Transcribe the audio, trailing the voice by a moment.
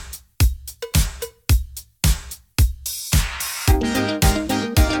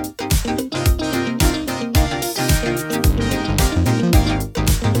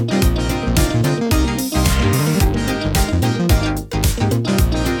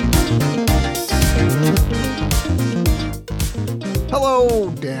Hello,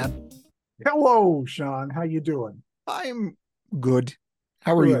 Dad. Hello, Sean. How you doing? I'm good.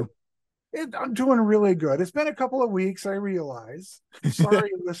 How are Good. you? I'm doing really good. It's been a couple of weeks, I realize. Sorry,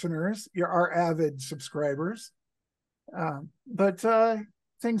 listeners, you're our avid subscribers, but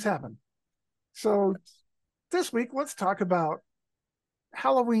things happen. So this week, let's talk about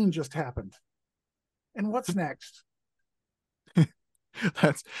Halloween just happened and what's next.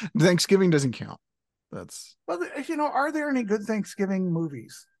 That's Thanksgiving doesn't count. That's Well, are there any good Thanksgiving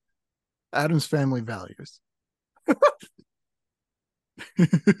movies? Adam's Family Values.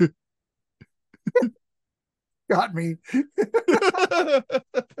 Got me.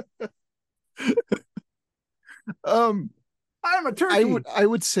 um, I'm a I turkey. would I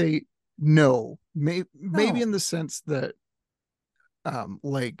would say no. Maybe No, in the sense that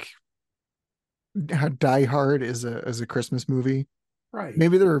like how Die Hard is a Christmas movie. right,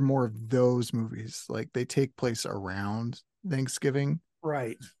 Maybe there are more of those movies. Like they take place around Thanksgiving,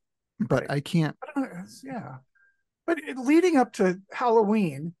 right, but right. I can't. Yeah, but leading up to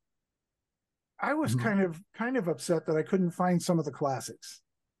Halloween, I was Mhm. kind of upset that I couldn't find some of the classics.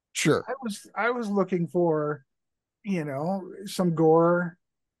 Sure. I was looking for, some gore,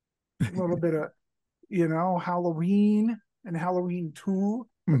 a little bit of, Halloween and Halloween 2,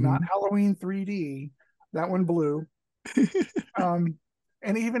 but not Mhm. Halloween 3D. That one blew. Um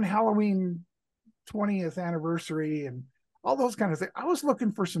and even Halloween 20th anniversary and all those kind of things. I was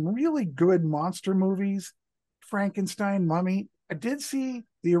looking for some really good monster movies, Frankenstein, Mummy. I did see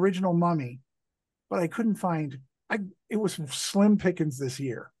the original Mummy, but I couldn't find. I It was slim pickings this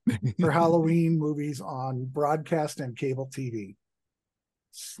year for Halloween movies on broadcast and cable TV.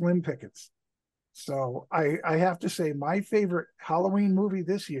 Slim pickings. So I have to say my favorite Halloween movie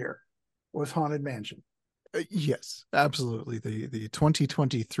this year was Haunted Mansion. Yes, absolutely. The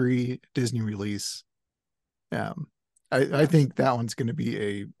 2023 Disney release. Um, I Yes, think that one's going to be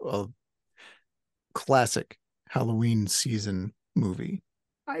a classic Halloween season movie.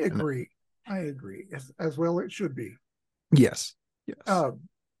 I And agree. I agree. As well, it should be. yes, yes. Uh,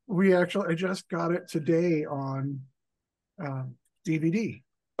 I just got it today on uh, DVD.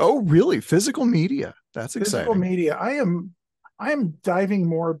 Oh, really? Physical media. That's Physical exciting. media. I am diving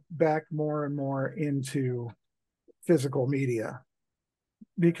more and more into physical media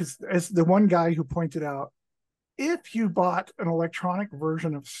because as the one guy who pointed out, if you bought an electronic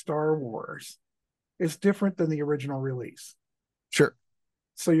version of Star Wars, it's different than the original release. Sure.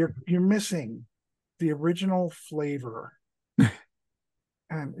 So you're missing the original flavor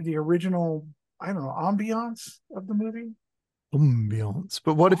and the original, I don't know, ambiance of the movie. Ambiance.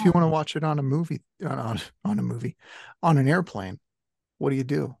 But what if you want to Oh, watch it on a movie on a movie on an airplane? What do you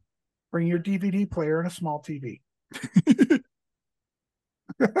do? bring your DVD player and a small TV.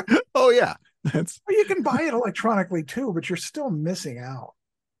 Oh yeah. That's Well, you can buy it electronically too, but you're still missing out.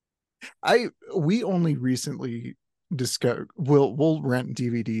 I we only recently discover we'll rent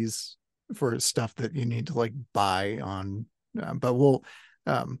DVDs for stuff that you need to like buy on, but we'll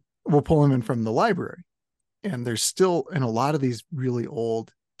pull them in from the library, and there's still in a lot of these really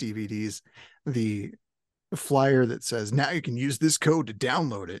old DVDs the flyer that says now you can use this code to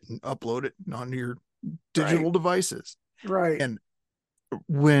download it and upload it onto your Right, digital devices. right. And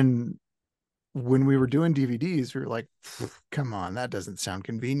when when we were doing DVDs, we were like, come on, that doesn't sound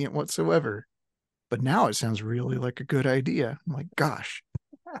convenient whatsoever. But now it sounds really like a good idea. I'm like, gosh,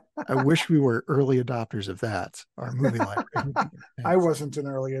 I wish we were early adopters of that. Our movie library would be I intense. wasn't an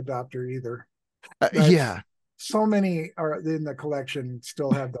early adopter either, but Yeah. so many are in the collection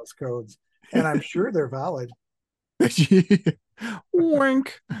still have those codes, and I'm sure they're valid.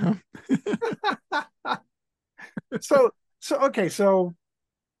 Wink. So okay, so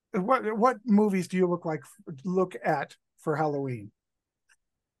what movies do you look at for Halloween?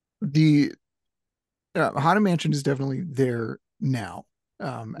 The Haunted Mansion is definitely there now.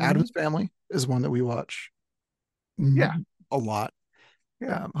 Hmm. Adam's Family is one that we watch Yeah, a lot.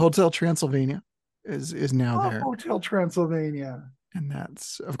 yeah. Hotel Transylvania is now Oh, there, Hotel Transylvania. and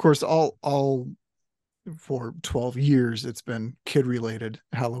that's of course all for 12 years it's been kid related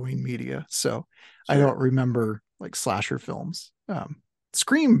Halloween media. So I don't Sure. remember like slasher films.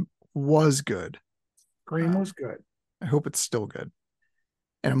 Scream was good. Scream Um, was good. I hope it's still good,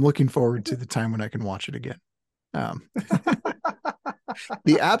 and I'm looking forward to the time when I can watch it again. Um,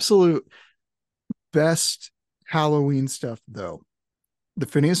 the absolute best Halloween stuff, though, the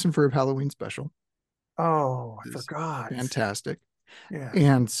Phineas and Ferb Halloween special Oh, I is forgot. fantastic, Yeah.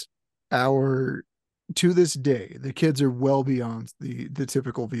 and our to this day the kids are well beyond the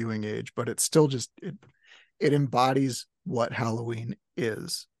typical viewing age, but it's still just it embodies what Halloween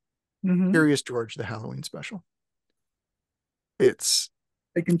is. Hmm. Curious George, the Halloween special. It's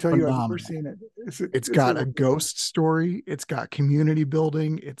I can tell you, I've never phenomenal. seen it. It's Is it got a worth it? ghost story. It's got community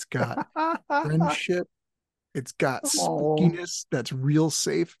building. It's got friendship. It's got Oh, spookiness that's real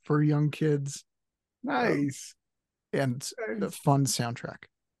safe for young kids, um, nice. and a Nice. fun soundtrack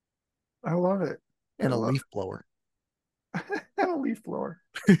I love it. I and a love leaf blower. it. And a leaf blower,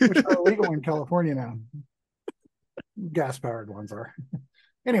 which are illegal in California now. Gas powered ones are.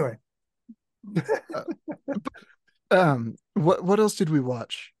 Anyway, Uh, what else did we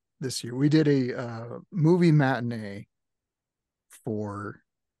watch this year? We did a movie matinee for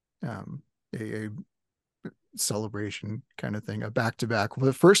um a celebration kind of thing, a back to back.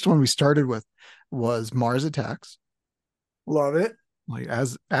 The first one we started with was Mars Attacks, love it. like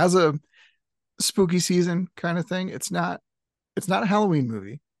as a spooky season kind of thing. It's not a Halloween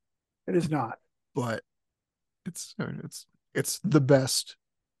movie, It is not. but it's the best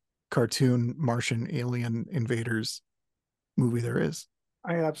cartoon Martian alien invaders movie there is.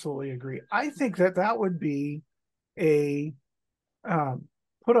 I absolutely agree. I think that that would be a um,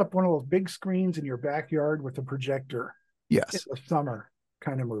 put up one of those big screens in your backyard with a projector in Yes, the summer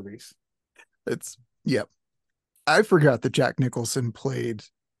kind of movies. it's yep. I forgot that Jack Nicholson played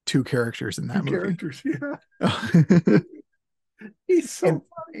two characters in Two that movie. characters. Yeah. He's And so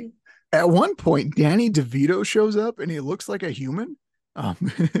funny. at one point, Danny DeVito shows up and he looks like a human.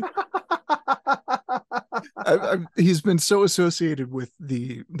 Um, he's been so associated with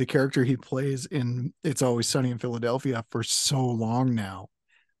the character he plays in It's Always Sunny in Philadelphia for so long now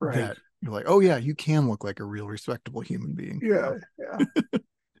Right. that you're like, oh yeah, you can look like a real respectable human being. Yeah. Yeah.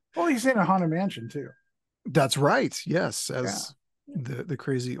 Well, he's in a haunted mansion too. That's right. Yes, Yeah. as the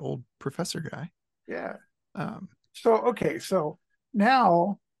crazy old professor guy. Yeah. Um, So, okay. So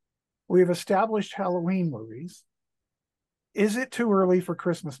now we've established Halloween movies. Is it too early for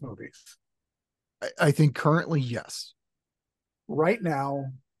Christmas movies? I think currently, yes. Right now,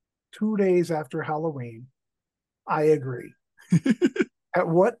 2 days after Halloween, I agree. At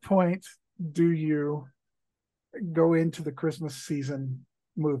what point do you go into the Christmas season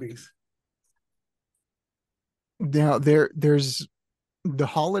movies? Now there's the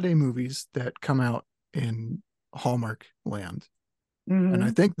holiday movies that come out in Hallmark land, and I Mm-hmm.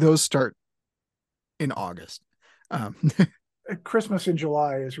 think those start in August. Um, Christmas in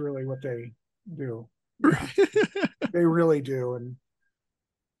July is really what they do. Yeah, they really do. And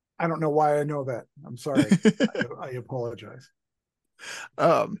I don't know why I know that. I'm sorry. I apologize.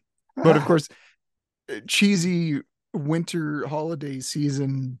 um, but of course, cheesy winter holiday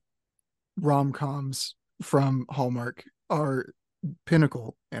season rom-coms from Hallmark are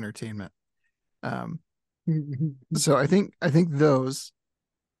pinnacle entertainment. Um, so I think those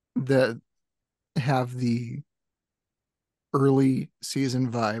that have the early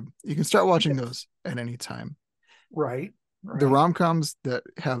season vibe, you can start watching Yes. those at any time. Right. The Right. rom-coms that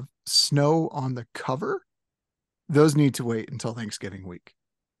have snow on the cover, those need to wait until Thanksgiving week.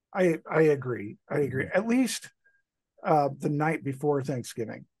 I agree. I agree. Mhm. At least the night before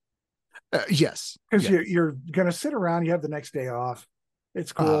Thanksgiving, Yes, because yes. you're going to sit around. You have the next day off.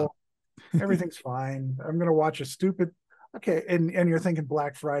 It's Uh, cool. Everything's fine. I'm going to watch a stupid. Okay, and you're thinking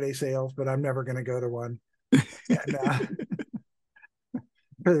Black Friday sales, but I'm never going to go to one, and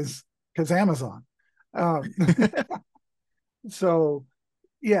because Amazon. Um, so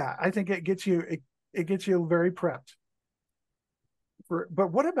yeah, I think it gets you very prepped for.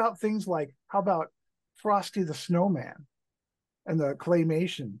 But what about things like how about Frosty the Snowman and the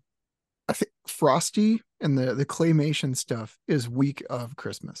claymation? I think Frosty and the claymation stuff is week of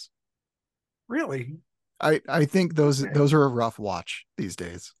Christmas. Really, I think those okay. those are a rough watch these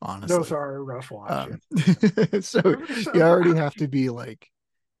days, Those honestly. are a rough watch. Um, Yeah. so you But already have to be like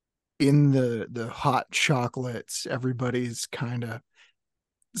in the hot chocolates. Everybody's kind of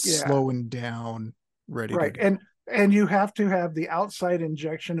yeah, slowing down, ready to right. go. And you have to have the outside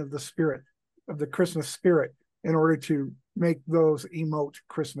injection of the spirit of the Christmas spirit in order to make those emote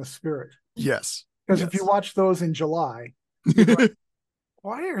Christmas spirit. Yes, Because if you yes. watch those in July, you're like,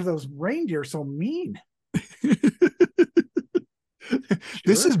 why are those reindeer so mean?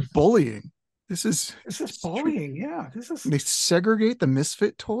 This is Jerks. bullying. This is This is bullying. Yeah. This is they segregate the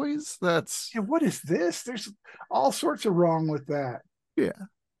misfit toys. That's yeah, what is this? There's all sorts of wrong with that. yeah,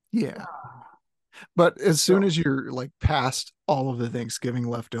 yeah. But as soon So as you're like past all of the Thanksgiving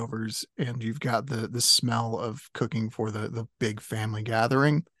leftovers and you've got the smell of cooking for the big family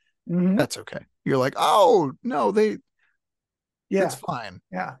gathering, mhm. that's okay. You're like, oh no, it's Yeah, fine.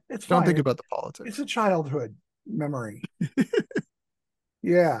 yeah, it's Don't fine. think about the It's politics. a childhood memory.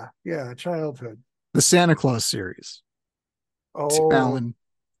 Yeah, yeah, childhood. The Santa Claus series. Tim Oh, Allen,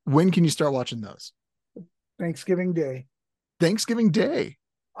 when can you start watching those? Thanksgiving Day. Thanksgiving Day.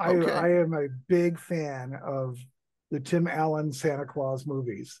 Okay. I am a big fan of the Tim Allen Santa Claus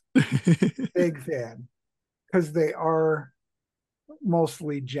movies. Big fan because they are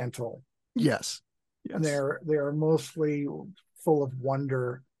mostly gentle Yes. and Yes. they are mostly full of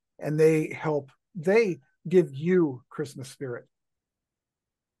wonder, and they give you Christmas spirit.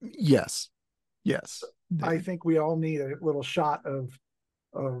 Yes. Yes. I think we all need a little shot of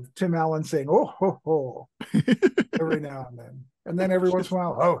Tim Allen saying "oh ho ho" every now and then every once in Just, a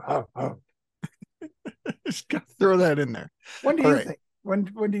while "oh oh oh." just gotta throw that in there. When do All you right. think? When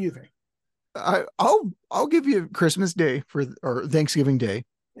do you think? I'll give you Christmas Day for or Thanksgiving Day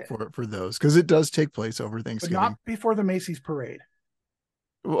Yeah. for those because it does take place over But not Thanksgiving. before the Macy's parade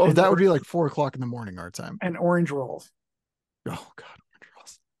Oh, and that would be like 4 o'clock in the morning our time. orange rolls. Oh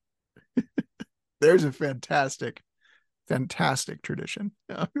God, there's a fantastic tradition.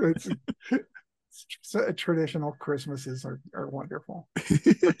 Yeah. It's, traditional Christmases are wonderful.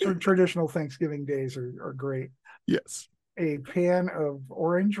 Traditional Thanksgiving days are great. Yes. A pan of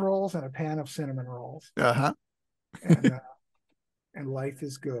orange rolls and a pan of cinnamon rolls, Uh-huh. and life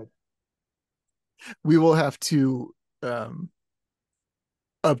is good. We will have to um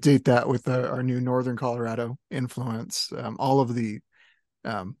update that with our new Northern Colorado influence. All of the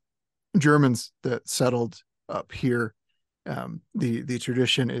um, Germans that settled up here, the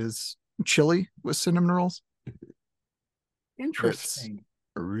tradition is chili with cinnamon rolls. It's Interesting.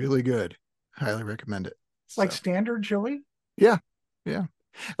 really good. Highly recommend it. Like So standard chili, yeah, yeah.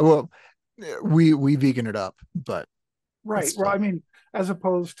 Well, we vegan it up, but it's right? Well, I still mean, as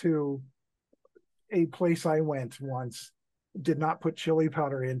opposed to a place I went once did not put chili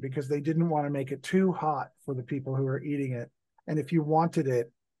powder in because they didn't want to make it too hot for the people who were eating it. And if you wanted it,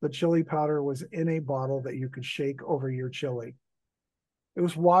 the chili powder was in a bottle that you could shake over your chili. It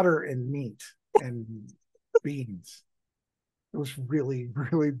was water and meat and beans. It was really,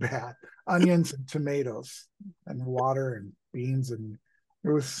 really bad. Onions and tomatoes and water and beans. And it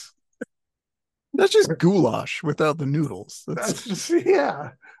was, that's just goulash without the noodles. That's that's just,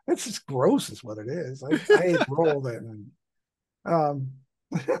 yeah, that's just gross, is what it is. I ate rolled it. And, um,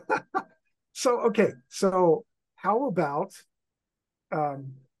 so, okay. So, how about,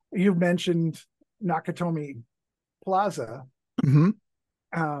 um, you mentioned Nakatomi Plaza. mhm.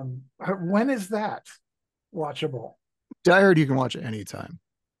 When is that watchable? Die Hard you can watch it anytime.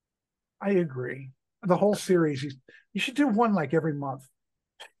 I agree. The whole series, you should do one like every month.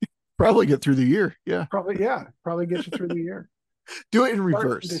 Probably get through the year. Yeah. Probably, yeah, probably get you through the year. Do it in Start in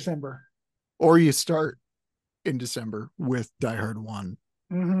reverse. December. Or you start in December with Die Hard 1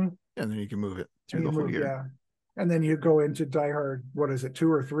 Mm-hmm. and then you can move it through And you the whole move, year. yeah. And then you go into Die Hard, what is it, 2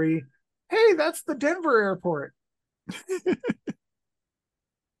 or 3? Hey, that's the Denver airport.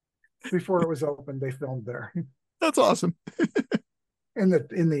 Before it was open, they filmed there That's awesome. in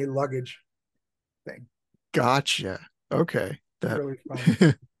the luggage thing. Gotcha. Okay. That Really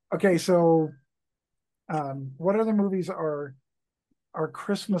fun. Okay, so what other movies are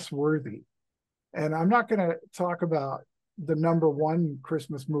Christmas worthy? And I'm not going to talk about the number one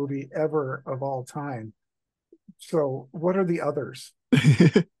Christmas movie ever of all time. So, what are the others?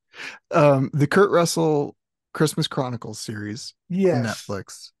 the Kurt Russell Christmas Chronicles series on Yes,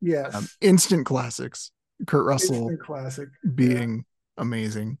 Netflix. yes, Instant classics. Kurt Russell instant classic. Yeah. being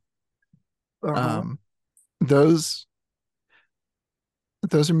amazing. Uh-huh. Um, those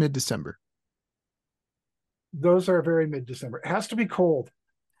those are mid-December. Those are very mid-December. It has to be cold.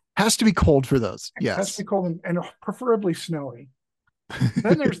 Has to be cold for those. It has to Yes. be cold and preferably snowy.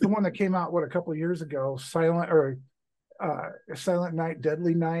 Then there's the one that came out what a couple of years ago, Silent Night,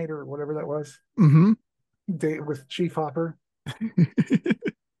 Deadly Night, or whatever that was. Hmm. With Chief Hopper.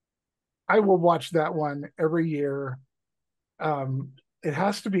 I will watch that one every year. It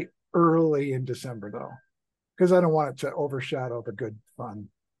has to be early in December though, because I don't want it to overshadow the good fun,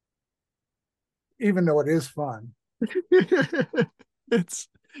 even though it is fun. It's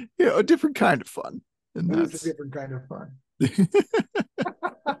a different kind of fun. And It is a that's different kind of fun.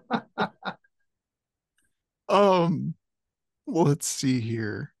 um well, let's see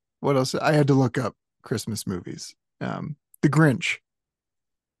here. What else? I had to look up Christmas movies. The Grinch.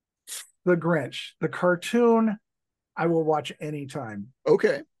 The Grinch, the cartoon, I will watch anytime,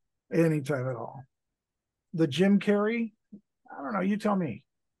 Okay. anytime at all. The Jim Carrey, I don't know. You tell me.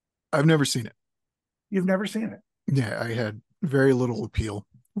 I've never seen it. You've never seen it. Yeah, I had very little appeal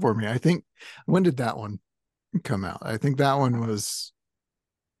for me. I think when did that one come out? I think that one was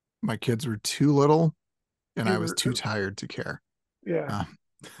my kids were too little and You I was were, too tired to care. yeah.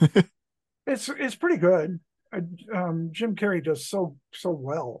 Um, It's pretty good. Jim Carrey does so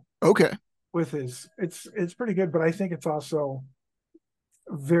well. okay. with his, it's pretty good, but I think it's also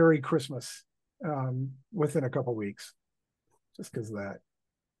very Christmas within a couple weeks, just because of that.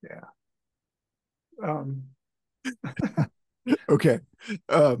 Yeah. Um, Okay.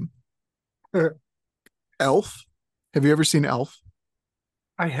 Um, Elf. Have you ever seen Elf?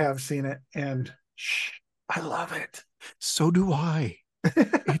 I have seen it, and shh, I love it. So do I.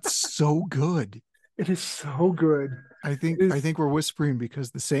 It's so good. It is so good. I It think I is, think we're whispering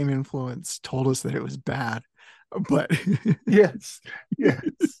because the same influence told us that it was bad, but yes, yes.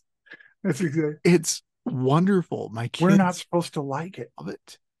 That's exactly. it's wonderful. My We're not kids supposed to like it, love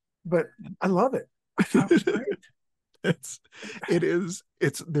it. but I love it. I thought it was great. it's it is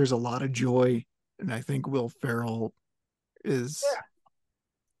it's there's a lot of joy, and I think Will Ferrell is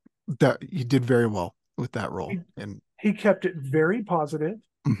Yeah. that he did very well with that role. He, And he kept it very positive.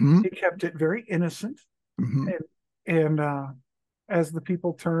 mhm, He kept it very innocent. mhm. And as the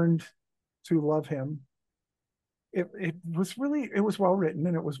people turned to love him, it was really, it was well written,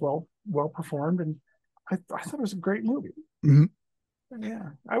 and it was well performed, and I thought it was a great movie. Mhm.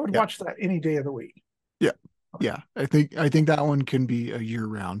 Yeah, I would Yeah, watch that any day of the week. yeah, yeah. I think that one can be a year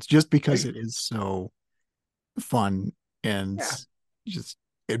round just because I, it is so fun, and yeah, just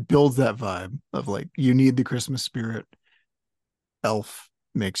it builds that vibe of like you need the Christmas spirit. Elf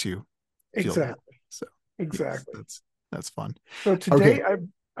makes you feel that. exactly, So yes, exactly. that's fun. So Okay. today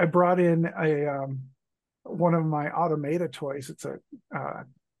I brought in a one of my Automata toys. It's a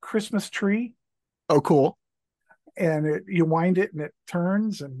Christmas tree, Oh, cool. and you wind it and it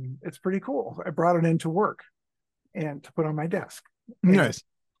turns, and it's pretty cool. I brought it into work and to put on my desk. And Nice.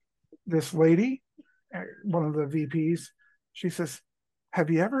 this lady, one of the VPs, she says, "Have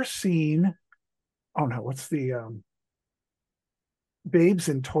you ever seen? Oh no, what's the Babes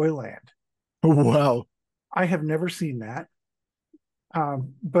in Toyland?" Wow. I have never seen that,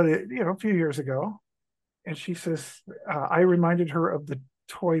 but a few years ago, and she says I reminded her of the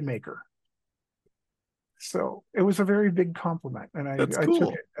toy maker. So it was a very big compliment, and That's I took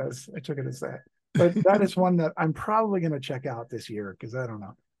cool. it as that. But that is one that I'm probably going to check out this year because I don't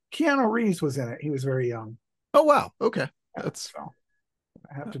know. Keanu Reeves was in it. He was very young, Oh, wow. Okay. That's so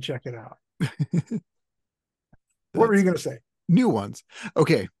I have to check it out. What were you that's going to say? new ones.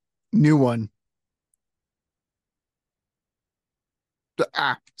 Okay. New one.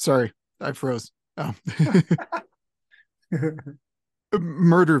 Sorry. I froze.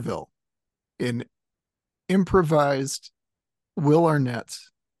 Murderville, an improvised Will Arnett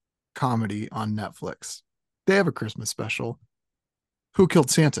comedy on Netflix. They have a Christmas special. Who Killed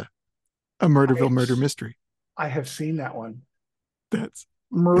Santa? A I Murderville murder mystery. I have seen that one. That's,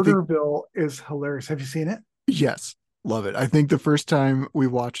 I think, Murderville is hilarious. Have you seen it? yes, love it. I think the first time we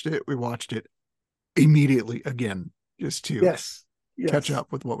watched it immediately again just to Yes. catch Yes.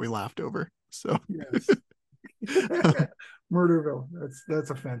 up with what we laughed over. So Yes. Murderville. That's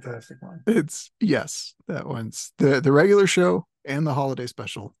a fantastic one. it's yes, that one's the regular show and the holiday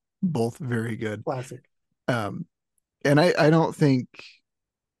special, both very good. Classic. Um, and I don't think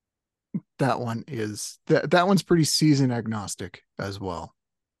that one is that one's pretty season agnostic as well.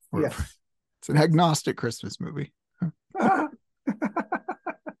 Yes. It's an agnostic Christmas movie.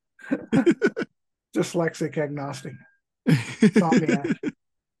 Dyslexic agnostic. Insomniac.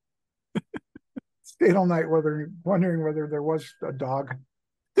 Stayed all night wondering whether there was a dog.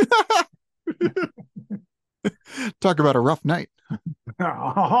 Talk about a rough night.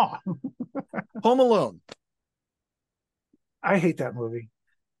 I Home Alone, hate that movie.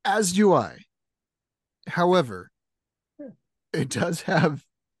 as do I. However, it does have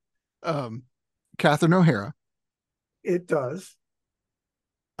um Catherine O'Hara. It does.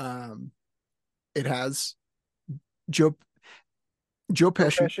 Um, it has Joe Joe Joe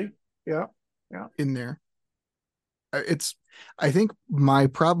Pesci Pesci. Yeah. Yeah. in there. It's I think my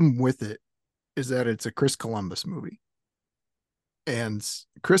problem with it is that it's a Chris Columbus movie. And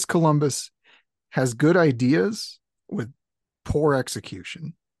Chris Columbus has good ideas with poor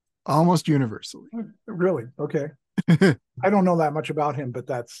execution, almost universally. Really? Okay. I don't know that much about him, but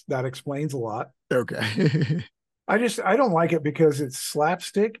that explains a lot. Okay. I don't like it because it's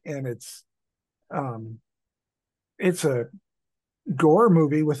slapstick, and um it's a gore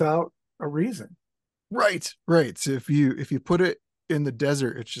movie without a reason. Right, right. So if you put it in the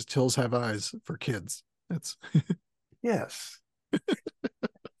desert, it's just hills have eyes for kids. That's Yes.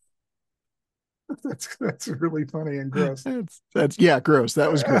 That's really funny and gross. that's yeah, gross. That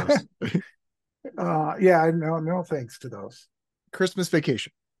was gross. Yeah, no thanks to those. Christmas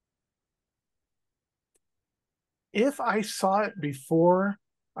Vacation. If I saw it before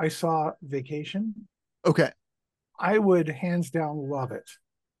I saw Vacation, Okay. I would hands down love it.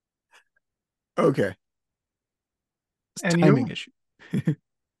 Okay. It's And timing you? issue.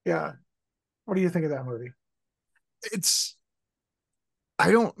 Yeah. What do you think of that movie? It's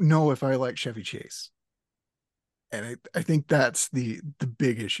I don't know if I like Chevy Chase. And I think that's the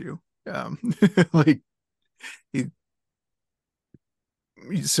big issue. Um like it,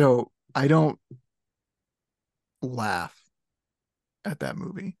 so I don't laugh at that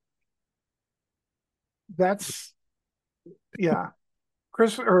movie. That's yeah.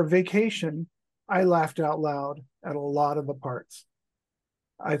 Chris or Vacation, I laughed out loud at a lot of the parts.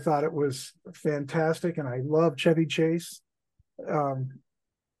 I thought it was fantastic, and I love Chevy Chase um,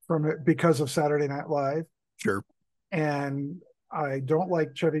 from it because of Saturday Night Live, Sure. and I don't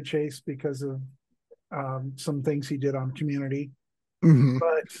like Chevy Chase because of some things he did on Community. Hmm.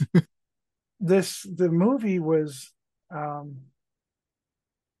 But the movie was um,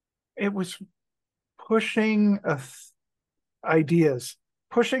 it was pushing ideas,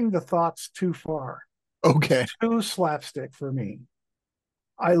 pushing the thoughts too far. It's Okay. too slapstick for me.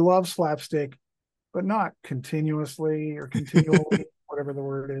 I love slapstick, but not continuously or continually, whatever the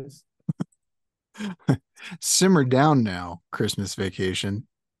word is. Simmer down now, Christmas Vacation.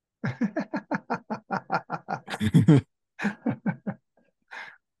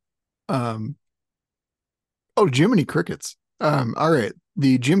 um oh, Jiminy Crickets. All right.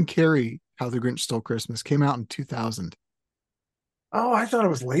 The Jim Carrey How the Grinch Stole Christmas came out in 2000. Oh, I thought it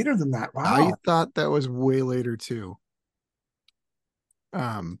was later than that. I Wow. thought that was way later too.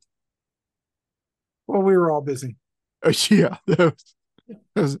 Um Well, we were all busy. yeah, that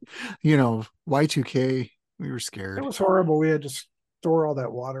was Y2K, we were It scared. was horrible. We had to store all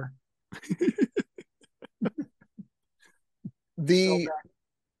that water. So The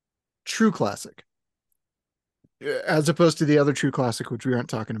true classic, as opposed to the other true classic, which we aren't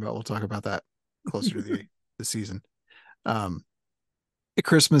talking about. We'll talk about that closer to the season. Um, A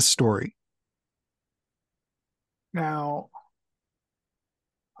Christmas Story. now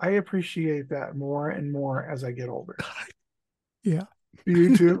I appreciate that more and more as I get older. Yeah.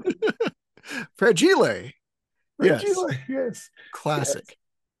 You too? Fragile. Yes. Reggie, yes. Yes. Classic.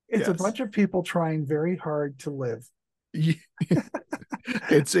 It's a Yes. bunch of people trying very hard to live.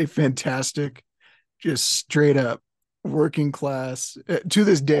 It's a fantastic, just straight up working class. To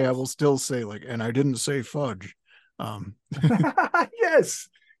this day, I will still say, like, and I didn't say fudge. Um, Yes.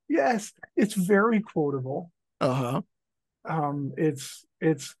 Yes. It's very quotable. uh-huh.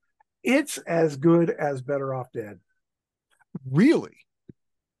 It's as good as Better Off Dead Really?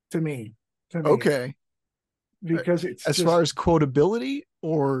 to me. To me, Okay. because it's As far just as quotability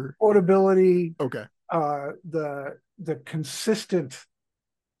or quotability, okay. the consistent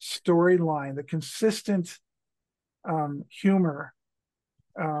storyline, the consistent humor,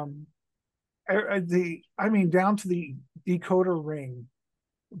 um, I mean down to the decoder ring,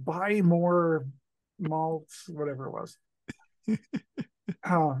 buy more malts, whatever it was.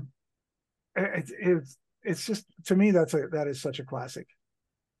 Um, it's just to me that is such a classic.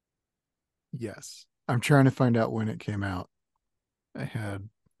 Yes. I'm trying to find out when it came out. I had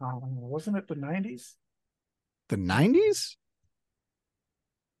Wasn't it the 90s? the 90s?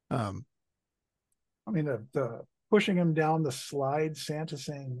 Um, I mean, the pushing him down the slide, Santa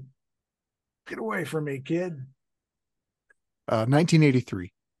saying, "Get away from me, kid."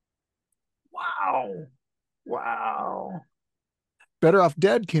 1983. Wow. Wow. Better Off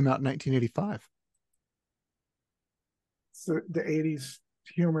Dead came out in 1985. So the 80s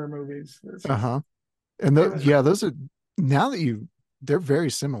humor movies. Uh-huh. And It was yeah, those are now that you they're very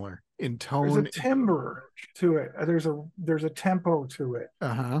similar in there's a tone. timbre to it. There's a tempo to it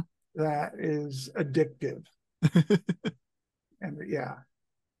Uh-huh. that is addictive. And yeah, yeah.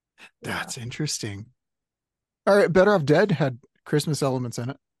 That's interesting. All right, Better Off Dead had Christmas elements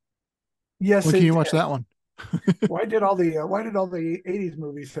in it. Yes, When can it you did. watch that one? Why did all the 80s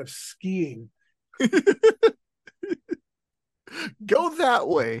movies have skiing? Go that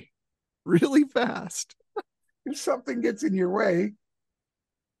way really fast. If something gets in your way,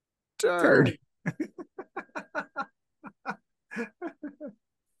 Darn. turn.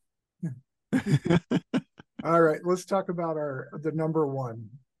 All right, let's talk about our the number one.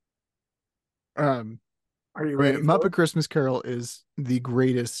 um, Are you I mean, ready for Muppet it? Christmas Carol is the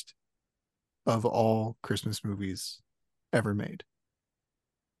greatest of all Christmas movies ever made.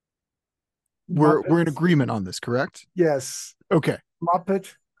 We're in Muppets. agreement on this, correct? Yes, Okay.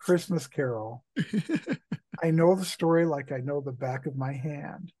 Muppet Christmas Carol. I know the story like I know the back of my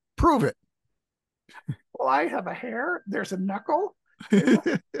hand. Prove it. Well, I have a hair. There's a knuckle.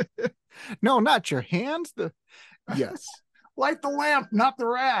 No, not your hands. The yes. Light the lamp, not the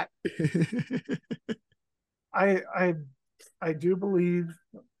rat. I I I do believe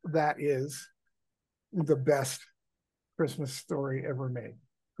that is. the best Christmas story ever made.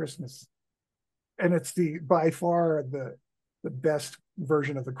 Christmas, and it's the by far the best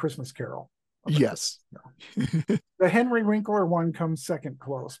version of the Christmas Carol. Yes. The Henry Winkler one comes second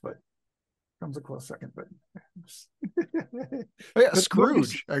close, but comes a close second. But yeah,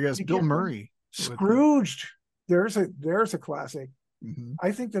 Scrooge, I guess Bill Murray. Scrooged. There's a classic. Mm-hmm.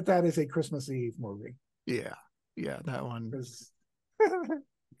 I think that is a Christmas Eve movie. Yeah, that one.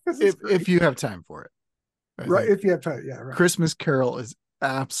 If you have time for it, right? If you have time, yeah. Right. Christmas Carol is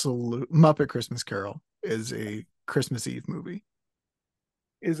absolute. Muppet Christmas Carol is a Christmas Eve movie.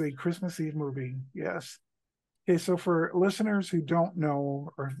 Is a Christmas Eve movie. Yes. Okay, so for listeners who don't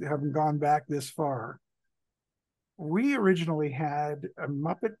know or haven't gone back this far, we originally had a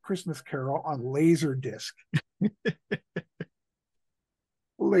Muppet Christmas Carol on Laserdisc.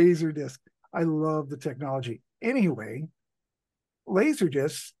 Laserdisc. I love the technology. Anyway,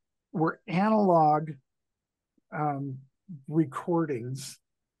 Laserdiscs were analog recordings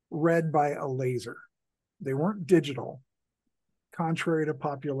read by a laser. They weren't digital, contrary to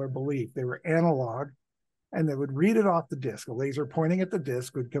popular belief. They were analog, and they would read it off the disc. A laser pointing at the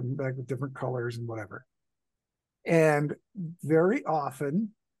disc would come back with different colors and whatever. And very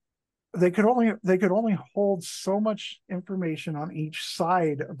often, they could only hold so much information on each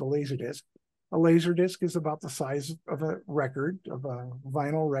side of the laser disc. A laser disc is about the size of a record, of a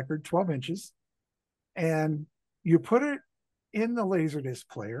vinyl record, 12 inches. And you put it in the Laserdisc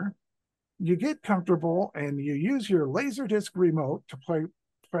player, you get comfortable, and you use your Laserdisc remote to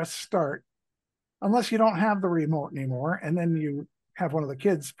press start, unless you don't have the remote anymore. And then you have one of the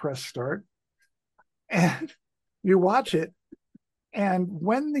kids press start, and you watch it. And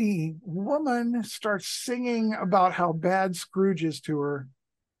when the woman starts singing about how bad Scrooge is to her,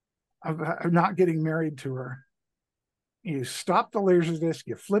 of not getting married to her, you stop the Laserdisc,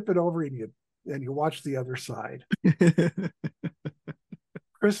 you flip it over, and you watch the other side.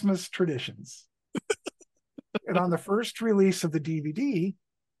 Christmas traditions. And on the first release of the DVD,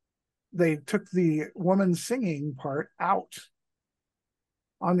 they took the woman singing part out.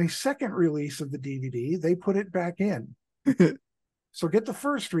 On the second release of the DVD, they put it back in. So get the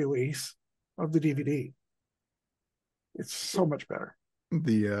first release of the DVD. It's so much better.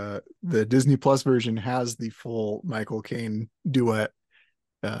 The Disney Plus version has the full Michael Caine duet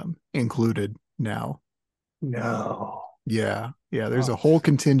included now. No. Yeah. There's a whole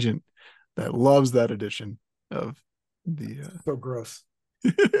contingent that loves that edition of the. So gross.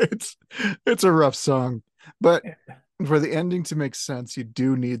 It's a rough song, but for the ending to make sense, you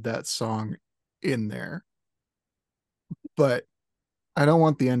do need that song in there. But I don't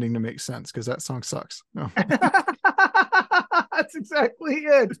want the ending to make sense because that song sucks. No. That's exactly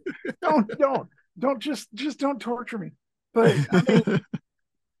it. Don't just don't torture me. But I mean,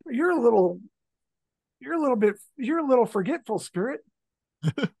 you're a little forgetful, Spirit.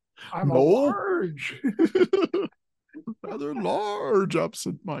 I'm a large. Rather large,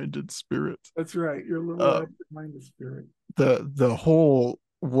 absent-minded spirit. That's right. You're a little absent-minded spirit. The whole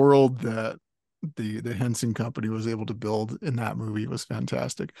world that the Henson Company was able to build in that movie was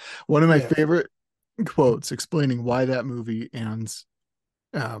fantastic. One of my favorite quotes explaining why that movie and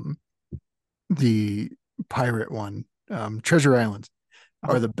the pirate one, Treasure Island,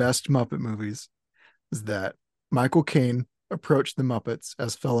 are the best Muppet movies is that Michael Caine approached the Muppets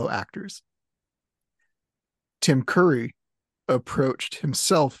as fellow actors. Tim Curry approached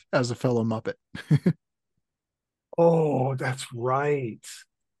himself as a fellow Muppet. Oh, that's right.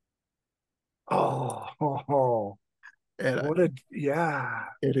 Oh. And what it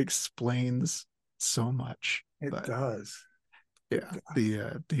explains so much. It does. Yeah.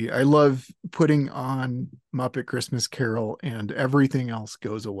 I love putting on Muppet Christmas Carol and everything else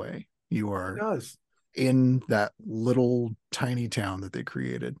goes away. You are in that little tiny town that they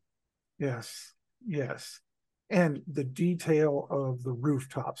created. Yes. And the detail of the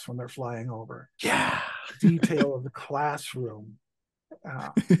rooftops when they're flying over. Yeah. The detail of the classroom.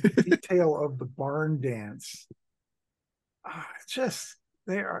 The detail of the barn dance.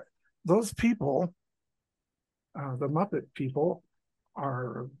 Those people, the Muppet people,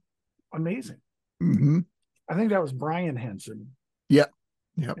 are amazing. Mm-hmm. I think that was Brian Henson. Yep.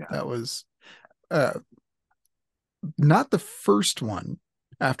 That was not the first one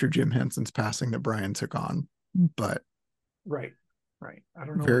after Jim Henson's passing that Brian took on, but right. I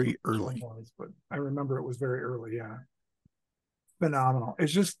don't know very early, but I remember it was very early. Yeah, phenomenal.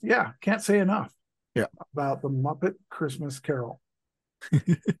 It's just can't say enough. Yeah, about the Muppet Christmas Carol.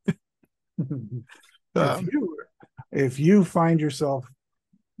 If you find yourself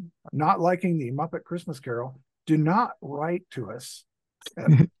not liking the Muppet Christmas Carol, do not write to us at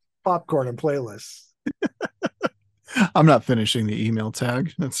Popcorn and Playlists I'm not finishing the email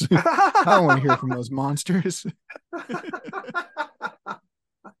tag. I don't want to hear from those monsters.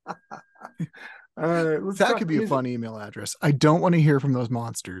 That could be a fun email address. I don't want to hear from those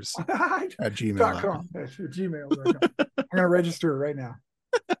monsters at gmail.com. Gmail.com. I'm going to register right now.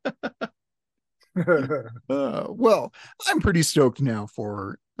 Well, I'm pretty stoked now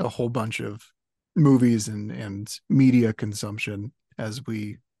for a whole bunch of movies and media consumption as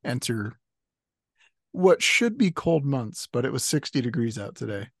we enter what should be cold months, but it was 60 degrees out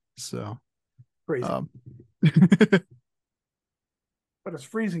today. So crazy. But it's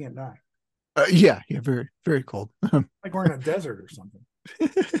freezing at night. Yeah, very, very cold. Like we're in a desert or something.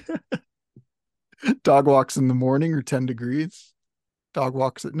 Dog walks in the morning are 10 degrees. Dog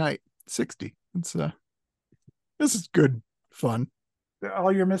walks at night, 60. It's this is good fun.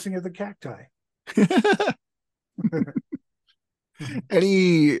 All you're missing is the cacti.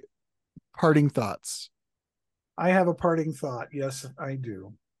 Any parting thoughts? I have a parting thought. Yes, I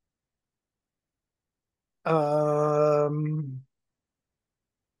do.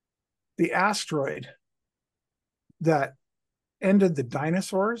 The asteroid that ended the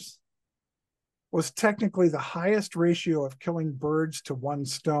dinosaurs was technically the highest ratio of killing birds to one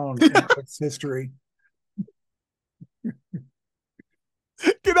stone in Earth's history. Good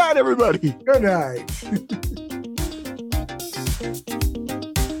night, everybody. Good night.